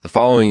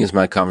Following is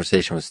my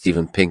conversation with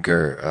Steven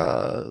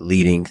Pinker,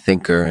 leading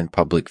thinker and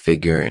public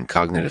figure in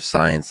cognitive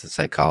science and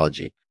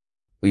psychology.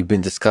 We've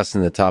been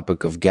discussing the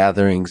topic of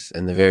gatherings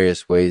and the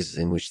various ways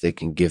in which they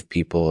can give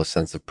people a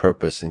sense of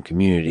purpose and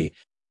community.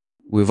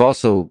 We've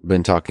also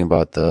been talking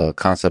about the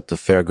concept of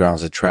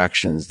Fairgrounds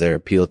attractions, their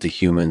appeal to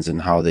humans,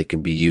 and how they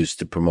can be used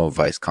to promote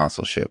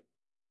Vice-Consulship.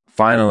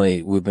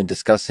 Finally, we've been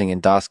discussing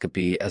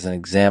endoscopy as an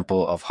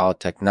example of how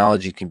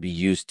technology can be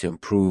used to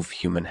improve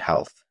human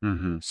health.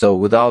 So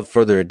without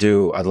further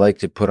ado, I'd like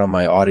to put on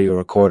my audio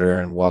recorder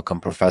and welcome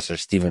Professor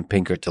Steven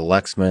Pinker to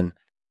Lexman.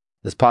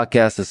 This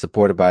podcast is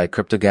supported by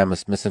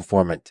Cryptogamma's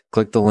Misinformant.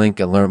 Click the link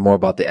and learn more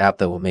about the app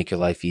that will make your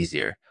life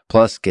easier.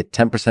 Plus, get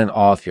 10%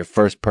 off your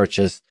first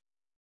purchase.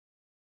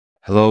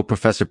 Hello,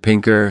 Professor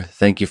Pinker.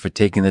 Thank you for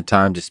taking the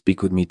time to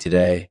speak with me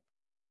today.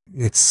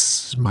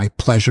 It's my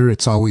pleasure.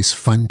 It's always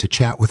fun to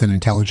chat with an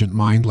intelligent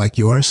mind like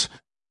yours.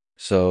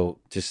 So,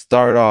 to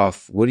start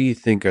off, what do you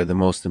think are the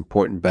most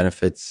important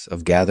benefits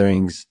of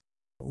gatherings?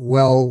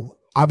 Well,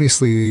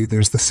 obviously,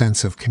 there's the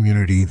sense of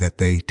community that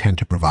they tend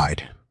to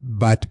provide.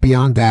 But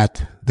beyond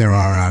that, there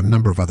are a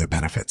number of other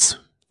benefits.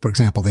 For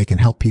example, they can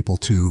help people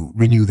to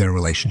renew their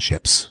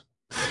relationships.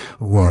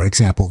 For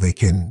example, they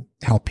can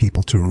help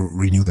people to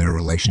renew their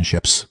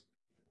relationships.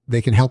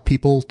 They can help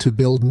people to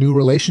build new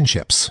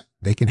relationships.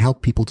 They can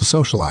help people to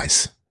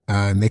socialize.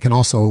 And they can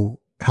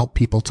also help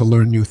people to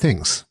learn new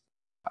things.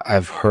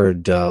 I've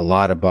heard a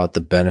lot about the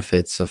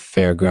benefits of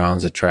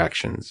Fairgrounds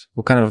attractions.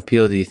 What kind of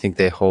appeal do you think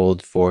they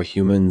hold for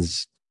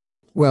humans?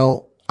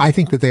 Well, I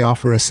think that they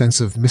offer a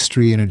sense of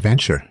mystery and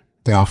adventure.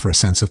 They offer a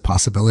sense of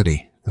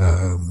possibility.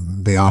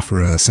 They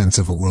offer a sense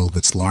of a world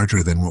that's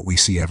larger than what we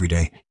see every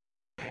day.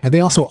 And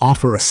they also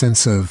offer a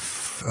sense of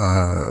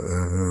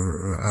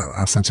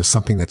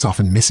something that's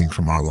often missing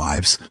from our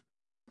lives.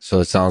 So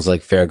it sounds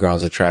like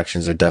Fairgrounds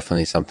attractions are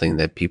definitely something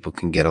that people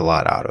can get a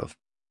lot out of.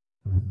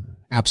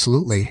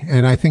 Absolutely.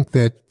 And I think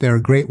that they're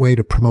a great way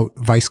to promote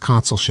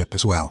Vice-Consulship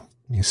as well.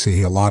 You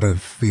see, a lot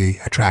of the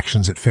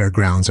attractions at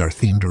Fairgrounds are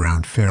themed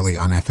around fairly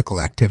unethical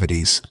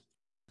activities.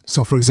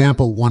 So, for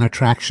example, one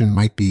attraction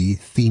might be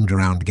themed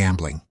around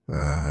gambling.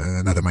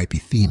 Another might be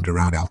themed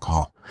around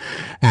alcohol.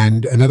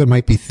 And another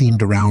might be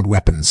themed around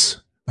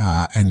weapons.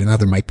 And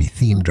another might be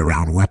themed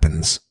around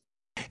weapons.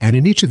 And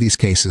in each of these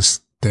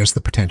cases, there's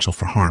the potential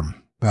for harm.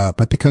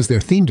 But because they're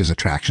themed as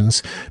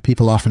attractions,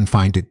 people often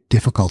find it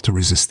difficult to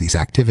resist these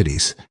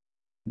activities.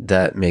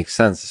 That makes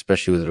sense,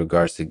 especially with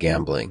regards to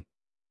gambling.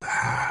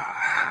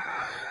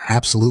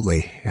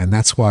 Absolutely. And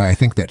that's why I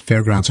think that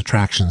Fairgrounds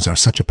attractions are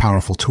such a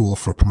powerful tool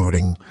for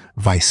promoting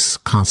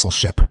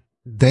Vice-Consulship.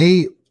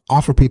 They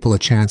offer people a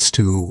chance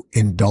to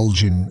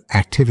indulge in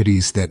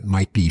activities that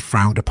might be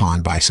frowned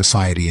upon by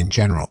society in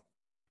general.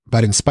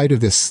 But in spite of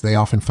this, they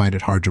often find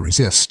it hard to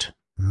resist.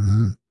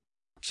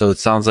 So it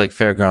sounds like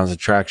Fairgrounds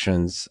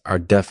attractions are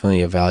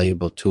definitely a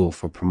valuable tool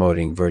for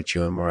promoting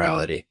virtue and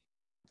morality.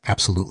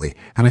 Absolutely.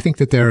 And I think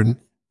that they're an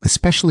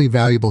especially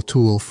valuable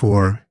tool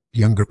for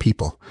younger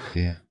people.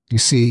 Yeah. You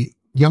see,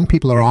 young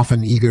people are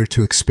often eager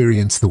to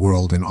experience the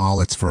world in all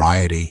its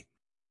variety.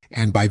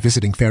 And by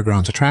visiting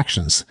Fairgrounds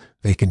attractions,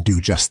 they can do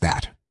just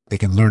that. They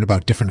can learn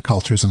about different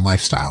cultures and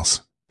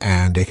lifestyles.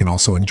 And they can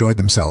also enjoy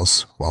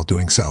themselves while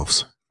doing so.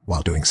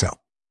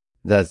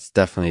 That's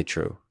definitely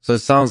true. So it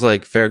sounds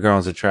like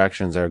Fairgrounds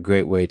attractions are a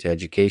great way to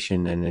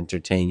education and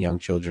entertain young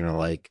children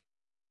alike.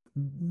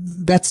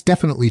 That's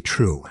definitely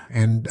true.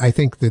 And I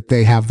think that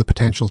they have the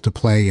potential to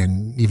play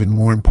an even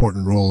more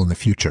important role in the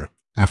future.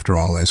 After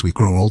all, as we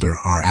grow older,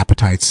 our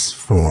appetites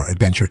for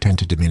adventure tend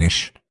to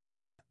diminish.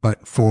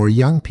 But for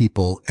young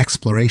people,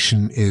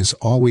 exploration is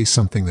always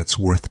something that's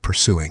worth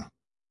pursuing.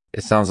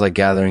 It sounds like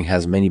gathering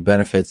has many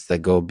benefits that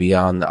go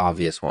beyond the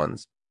obvious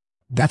ones.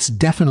 That's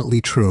definitely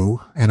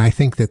true, and I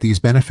think that these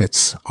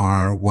benefits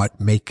are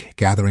what make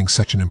gathering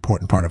such an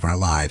important part of our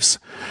lives.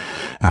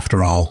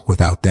 After all,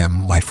 without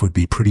them, life would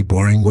be pretty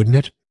boring, wouldn't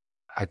it?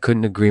 I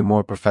couldn't agree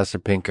more, Professor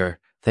Pinker.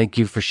 Thank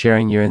you for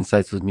sharing your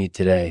insights with me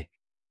today.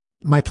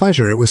 My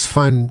pleasure. It was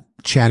fun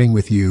chatting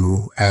with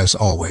you, as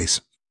always.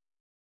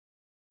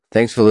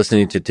 Thanks for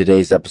listening to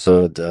today's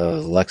episode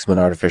of Lexman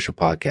Artificial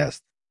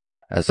Podcast.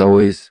 As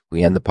always,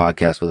 we end the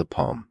podcast with a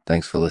poem.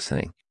 Thanks for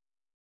listening.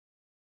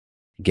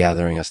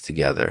 Gathering us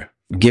together,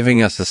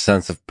 giving us a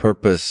sense of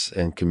purpose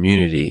and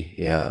community.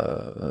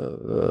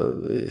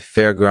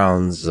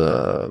 Fairgrounds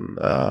arties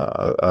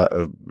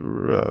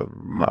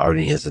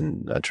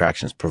and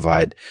attractions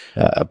provide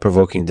a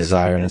provoking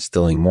desire and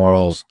instilling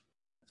morals.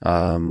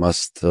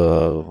 Must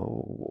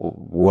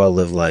well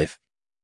live life.